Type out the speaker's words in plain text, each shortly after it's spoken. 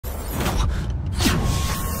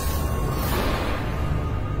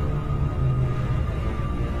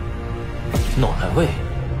诺兰卫，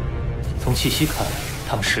从气息看，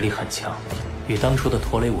他们实力很强，与当初的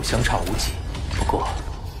驼雷舞相差无几。不过，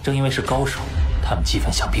正因为是高手，他们积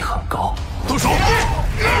分想必很高。动手！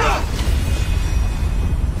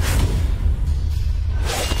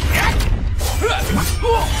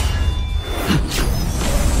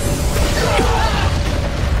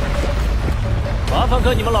麻烦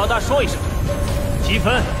跟你们老大说一声，积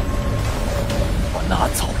分我拿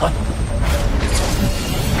走了。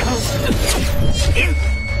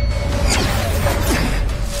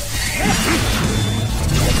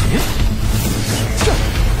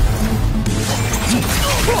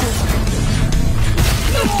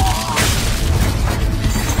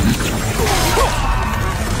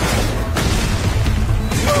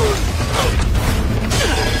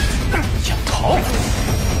想逃？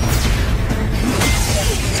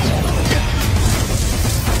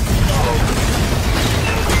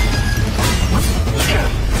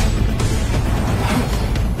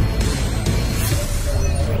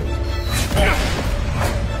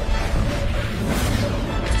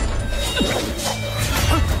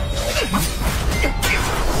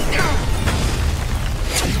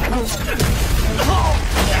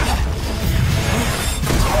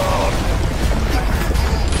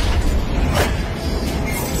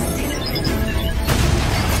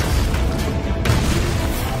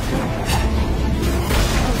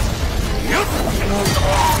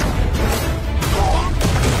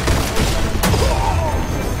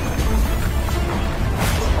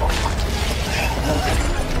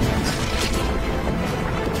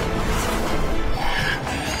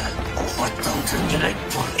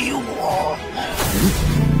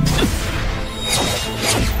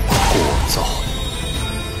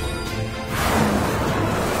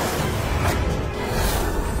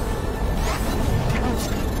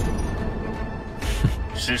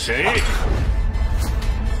是谁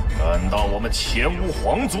敢到我们前无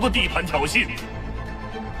皇族的地盘挑衅？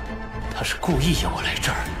他是故意引我来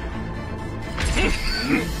这儿。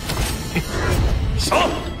杀！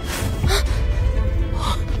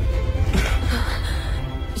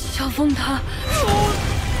小风他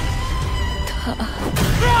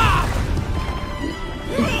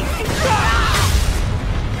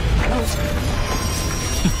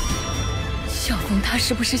小风他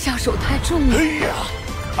是不是下手太重了？哎呀！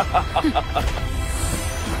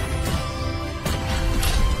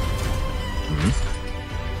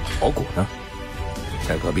好果呢？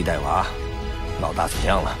在隔壁带娃，老大怎么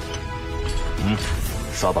样了？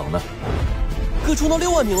刷榜呢？哥冲到6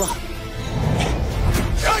万名了。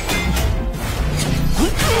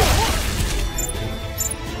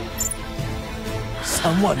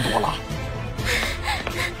3万多了。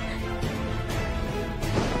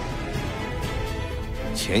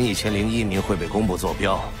前1001名会被公布坐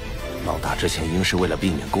标，老大之前应是为了避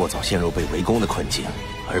免过早陷入被围攻的困境，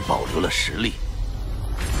而保留了实力。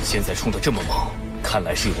现在冲得这么猛，看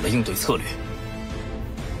来是有了应对策略。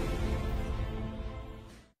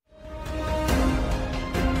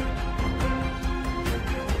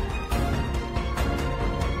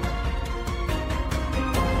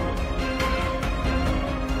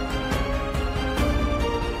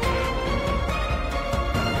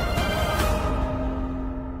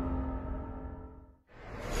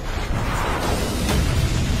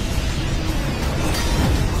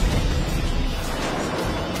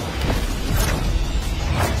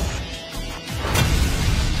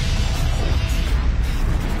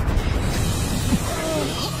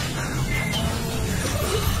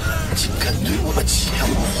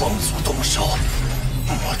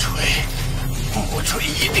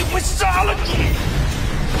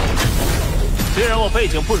虽然我背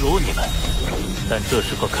景不如你们，但这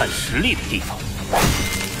是个看实力的地方。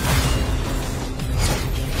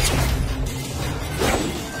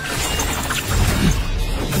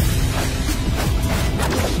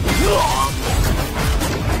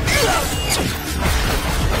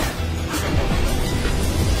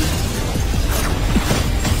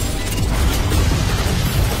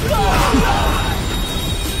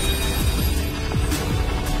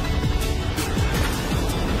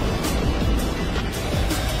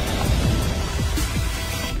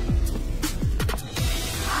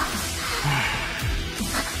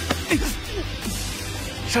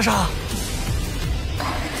莎莎，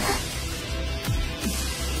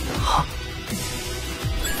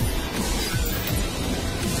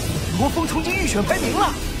罗峰冲进预选排名了，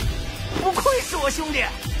不愧是我兄弟。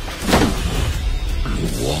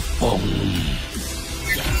罗峰，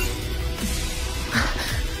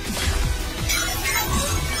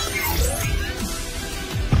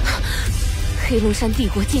黑龙山帝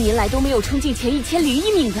国近年来都没有冲进前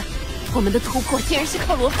1001名的，我们的突破竟然是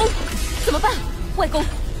靠罗峰。怎么办，外公？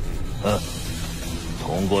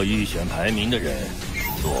通过预选排名的人，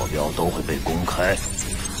坐标都会被公开。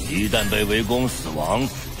一旦被围攻死亡，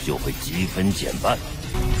就会积分减半。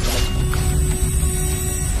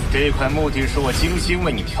这块墓地是我精心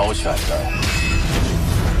为你挑选的，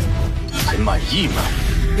还满意吗？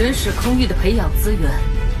原始空域的培养资源，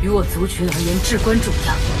于我族群而言至关重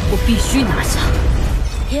要，我必须拿下。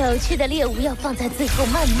有趣的猎物要放在最后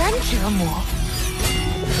慢慢折磨，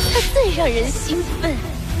它最让人兴奋。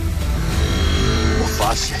我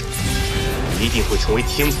发誓，一定会成为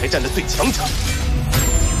天才战的最强者。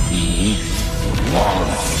你忘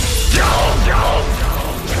了？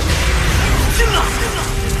进了！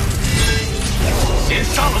先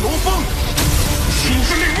杀了龙峰，心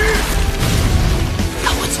之领域，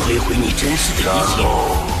他会摧毁你真实的一切。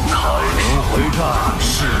轮回战，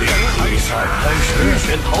试炼比赛开始，预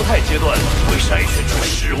选淘汰阶段会筛选出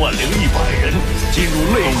100100人，进入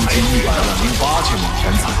擂台1008000名天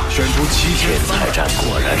才，选出7000。天才战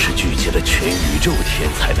果然是聚集了全宇宙天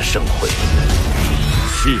才的盛会，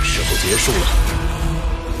是时候结束了。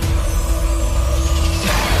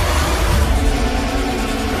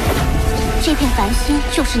这片繁星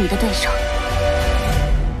就是你的对手。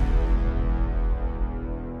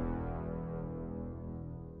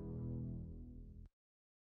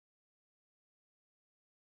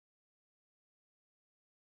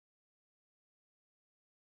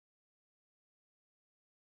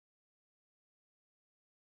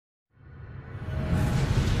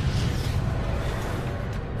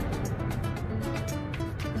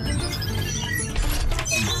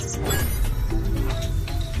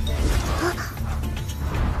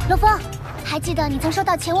罗峰，还记得你曾收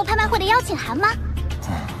到前屋拍卖会的邀请函吗？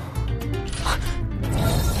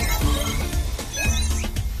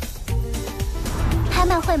拍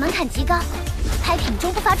卖会门槛极高，拍品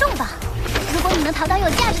中不乏重磅。如果你能淘到有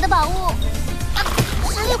价值的宝物，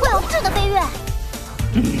实力会有质的飞跃。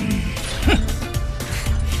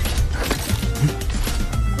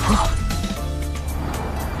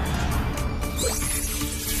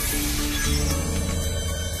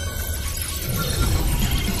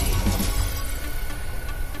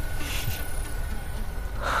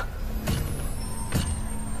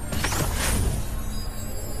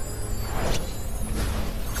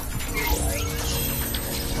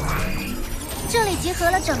这里集合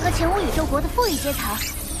了整个前无宇宙国的富裕阶层，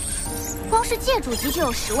光是界主级就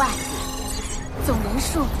有10万，总人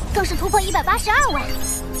数更是突破182万。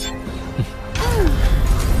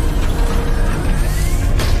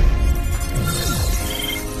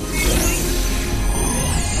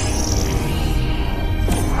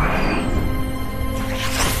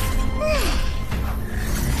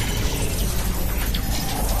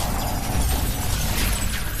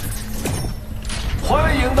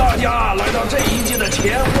欢迎大家来到这一届的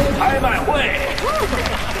前屋拍卖会。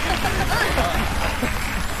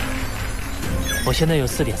我现在有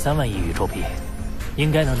4.3万亿宇宙币，应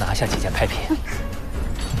该能拿下几件拍品。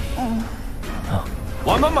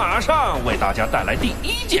我们马上为大家带来第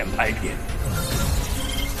1件拍品。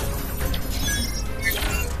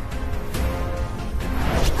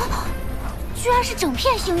居然是整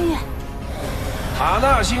片星域！塔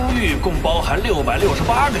纳星域共包含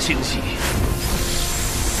668个星系。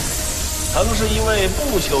曾是一位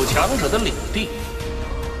不朽强者的领地，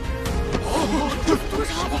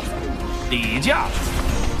底价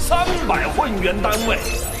300混元单位。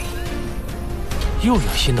又有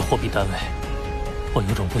新的货币单位，我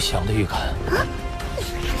有种不祥的预感。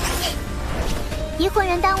1混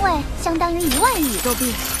元单位相当于1万亿宇宙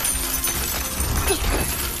币，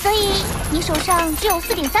所以你手上只有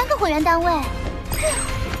4.3个混元单位。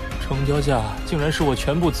成交价竟然是我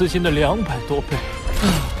全部资金的200多倍。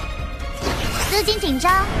资金紧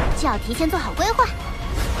张就要提前做好规划。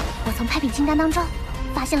我从拍品清单当中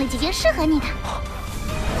发现了几件适合你的。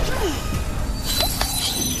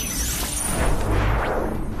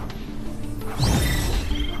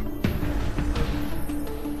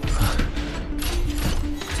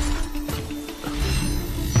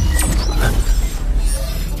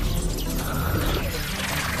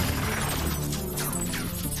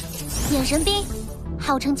眼神兵，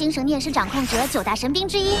号称精神念师掌控者9大神兵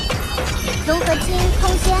之一，融合基因、空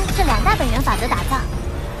间这2大本源法则打造。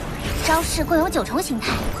招式共有9重形态，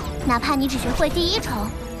哪怕你只学会第1重，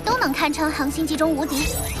都能堪称恒星级中无敌。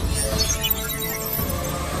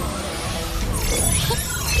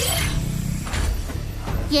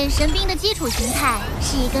眼神兵的基础形态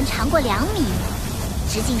是一根长过2米、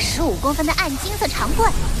直径15公分的暗金色长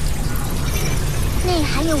棍，内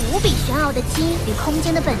含有无比玄奥的基因与空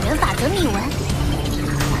间的本源法则密文。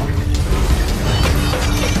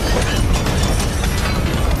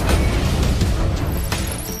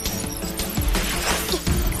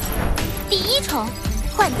宠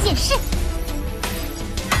换剑士，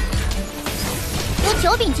由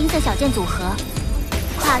9柄金色小剑组合，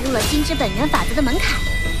跨入了金之本源法则的门槛。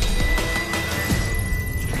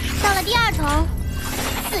到了第2重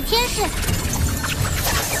4天士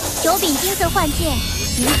，9柄金色幻剑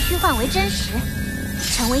由虚幻为真实，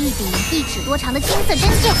成为一柄1尺多长的金色真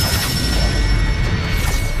剑。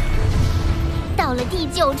到了第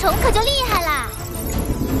9重可就厉害啦！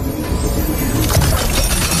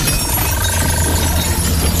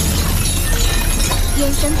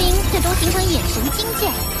眼神兵最终形成眼神金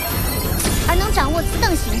剑，而能掌握此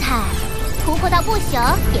等形态，突破到不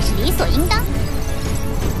朽也是理所应当。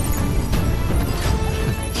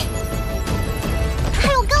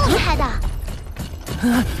还有更厉害的。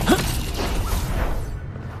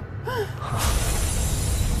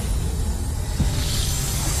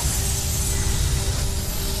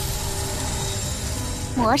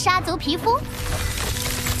磨砂族皮肤，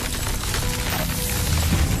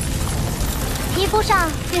皮肤上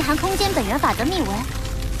蕴含空间本源法则密文，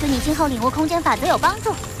对你今后领悟空间法则有帮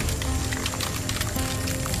助。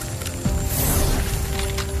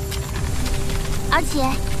而且，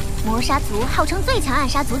磨砂族号称最强暗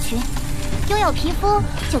杀族群，拥有皮肤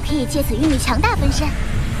就可以借此孕育强大分身。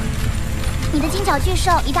你的金角巨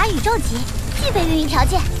兽已达宇宙级，具备孕育条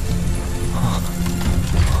件。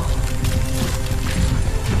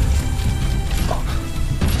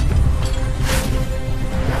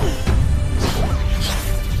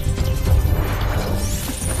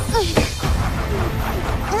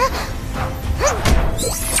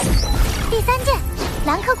第3件，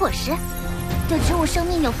蓝可果实，对植物生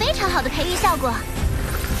命有非常好的培育效果。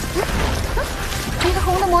一个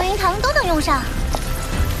红的魔云糖都能用上。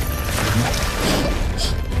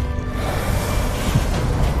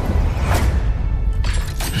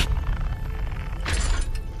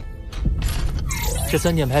这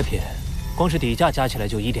3件拍品，光是底价加起来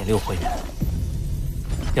就1.6会员，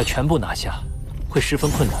要全部拿下，会十分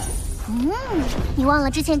困难。你忘了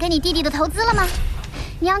之前给你弟弟的投资了吗？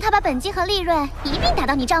你让他把本金和利润一并打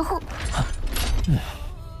到你账户。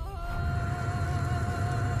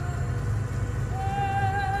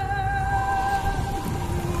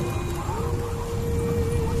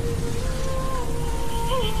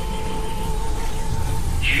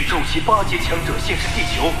宇宙级8阶强者现身地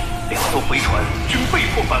球，2艘飞船均被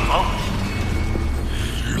迫返航。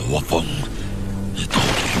罗峰，你到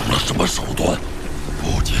底用了什么手段？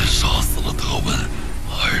不仅杀死了德文，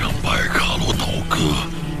还让白卡罗倒戈。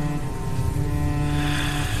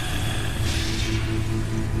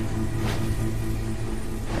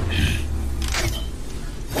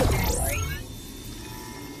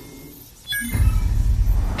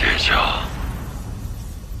殿下，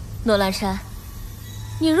诺兰山，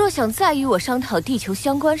你若想再与我商讨地球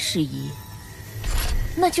相关事宜，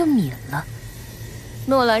那就免了。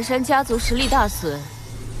诺兰山家族实力大损，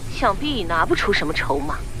想必已拿不出什么筹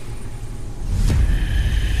码。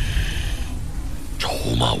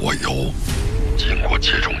筹码我有，经过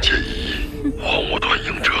接踵接议，荒芜团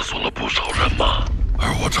营折损了不少人马，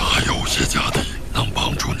而我这还有些家底，能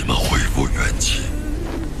帮助你们恢复元气。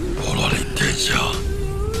波罗林殿下，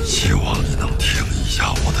希望你能听一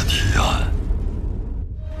下我的提案。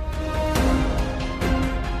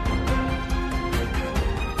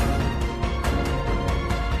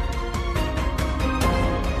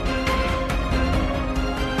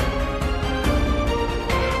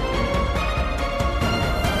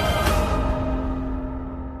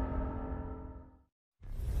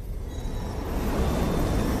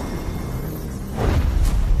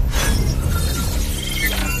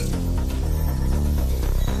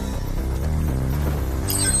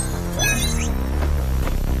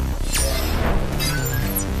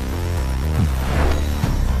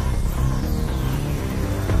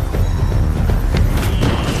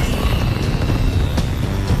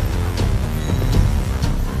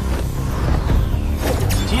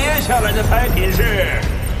接下来的拍品是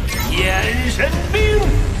眼神兵。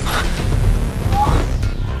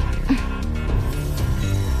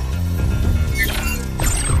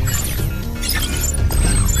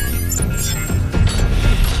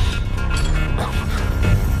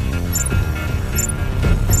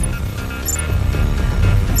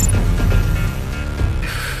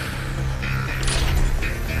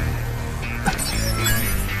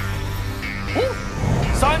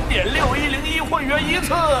3.6101会员1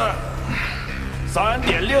次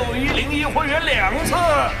，3.6101会员2次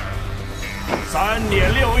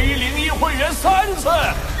，3.6101会员3次，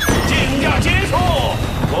竞价结束。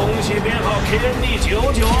恭喜编号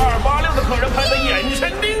KND99286的客人拍的眼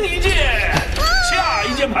神兵1件，下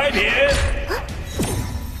一件拍品，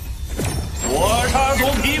磨砂族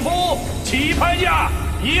皮肤起拍价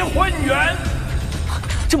1混元。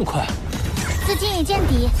这么快？资金已见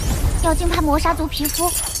底，要竞拍磨砂族皮肤，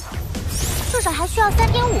至少还需要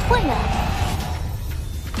3.5混元。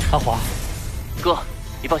阿华，哥，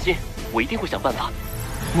你放心，我一定会想办法。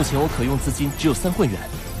目前我可用资金只有3混元，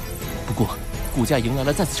不过股价迎来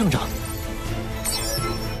了再次上涨。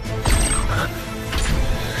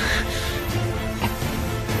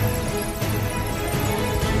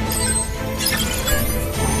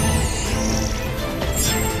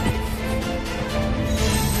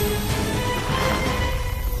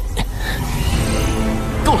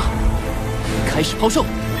够了，开始抛售。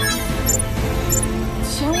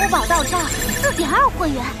前5宝到账4.2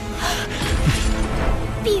混元。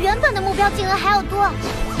比原本的目标金额还要多，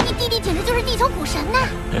你弟弟简直就是地球股神呐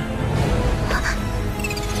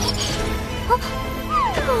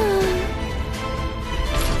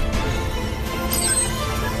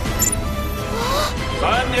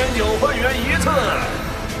！3.9混元1次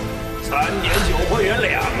，3.9混元2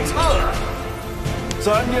次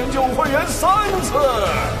，3.9混元3次，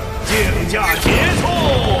竞价结束！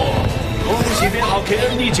恭喜编号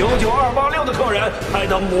KND99286的客人拍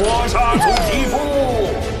到磨砂族皮肤。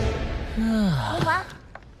魔华，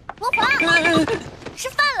吃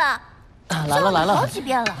饭了。来了来了，好几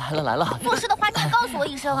遍了。来了。做事的话记得告诉我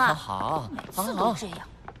一声啊。好，每次都这样，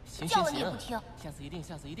叫了你也不听。下次一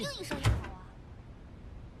定。应一声也好啊。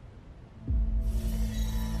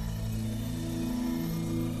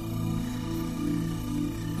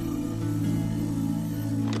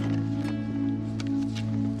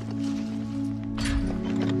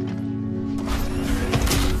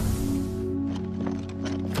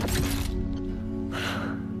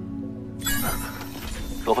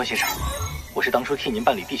罗峰先生，我是当初替您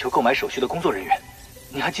办理地球购买手续的工作人员，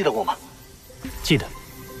您还记得我吗？记得。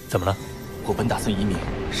怎么了？我本打算移民，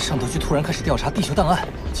上头却突然开始调查地球档案，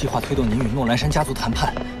计划推动您与诺兰山家族谈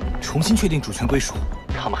判，重新确定主权归属。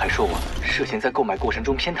他们还说我涉嫌在购买过程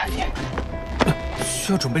中偏袒您，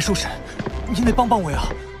需要准备受审，您得帮帮我呀！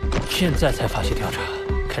现在才发起调查，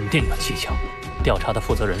肯定有蹊跷。调查的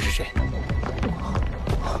负责人是谁？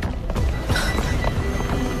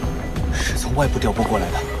是从外部调拨过来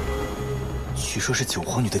的，据说是九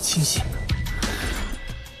皇女的亲信。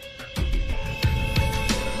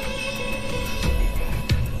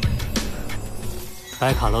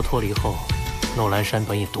莱卡勒脱离后，诺兰山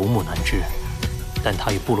本已独木难支，但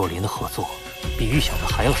他与部落林的合作比预想的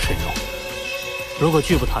还要深入。如果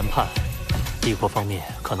拒不谈判，帝国方面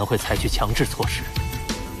可能会采取强制措施。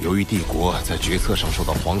由于帝国在决策上受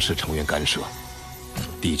到皇室成员干涉，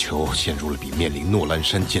地球陷入了比面临诺兰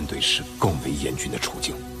山舰队时更为严峻的处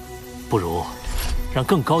境。不如让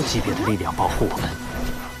更高级别的力量保护我们。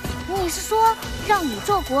你是说让宇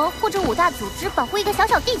宙国或者5大组织保护一个小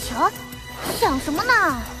小地球？想什么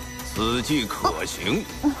呢？此计可行。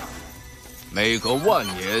每隔10000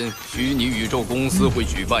年，虚拟宇宙公司会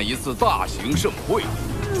举办一次大型盛会，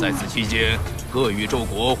在此期间，各宇宙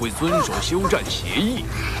国会遵守休战协议，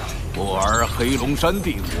故而黑龙山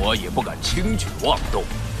帝国也不敢轻举妄动。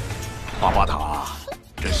阿巴塔，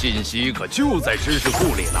这信息可就在知识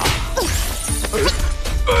库里呢。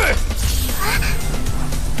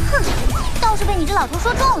哼，倒是被你这老头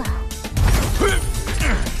说中了。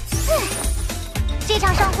这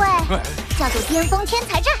场盛会叫做巅峰天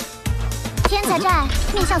才战，天才战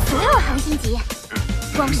面向所有恒星级，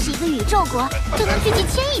光是一个宇宙国就能聚集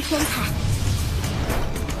1000亿天才，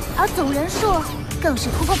而总人数更是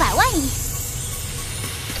突破100万亿。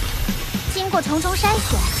经过重重筛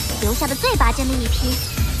选，留下的最拔尖的一批，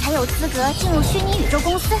才有资格进入虚拟宇宙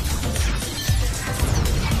公司。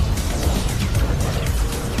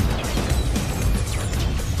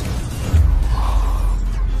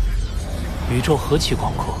宇宙何其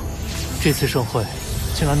广阔，这次盛会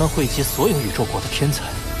竟然能汇集所有宇宙国的天才。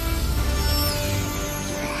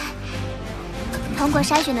通过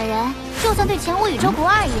筛选的人，就算对前5宇宙国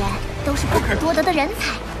而言，都是不可多得的人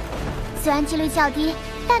才。虽然几率较低，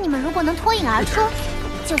但你们如果能脱颖而出，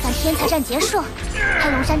就算天才战结束，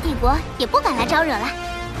黑龙山帝国也不敢来招惹了。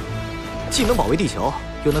既能保卫地球，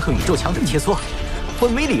又能和宇宙强者切磋，我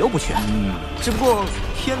没理由不去。只不过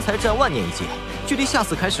天才战10000年一届，距离下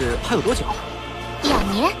次开始还有多久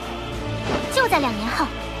？2年，就在2年后。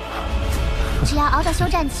只要熬到休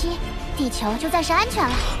战期，地球就暂时安全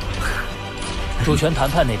了。主权谈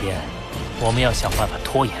判那边，我们要想办法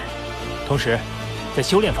拖延。同时，在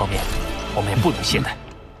修炼方面，我们也不能懈怠。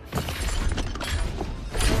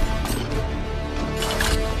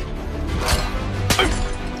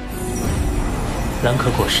蓝壳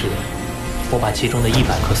果实，我把其中的100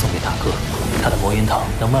颗送给大哥，他的魔云堂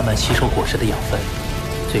能慢慢吸收果实的养分，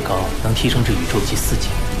最高能提升至宇宙级4级。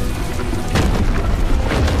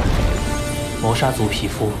磨砂族皮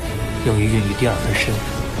肤用于孕育第2分身，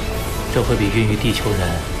这会比孕育地球人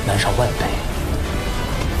难上万倍，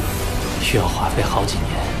需要花费好几年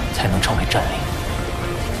才能成为战力。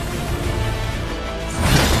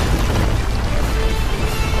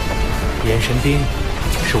眼神冰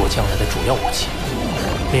是我将来的主要武器，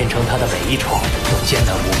练成它的每一重都艰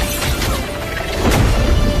难无比，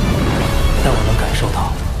但我能感受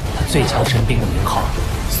到它最强神兵的名号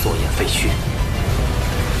所言废墟。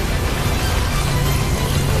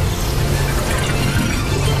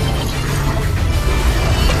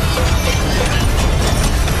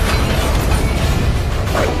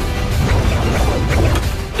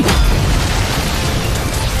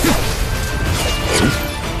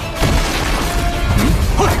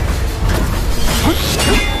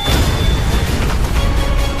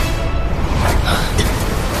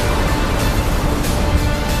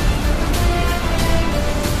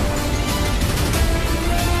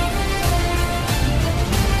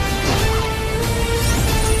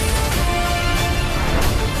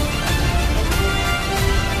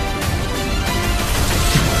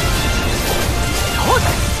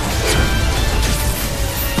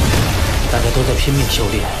大家都在拼命修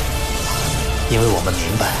炼，因为我们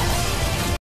明白，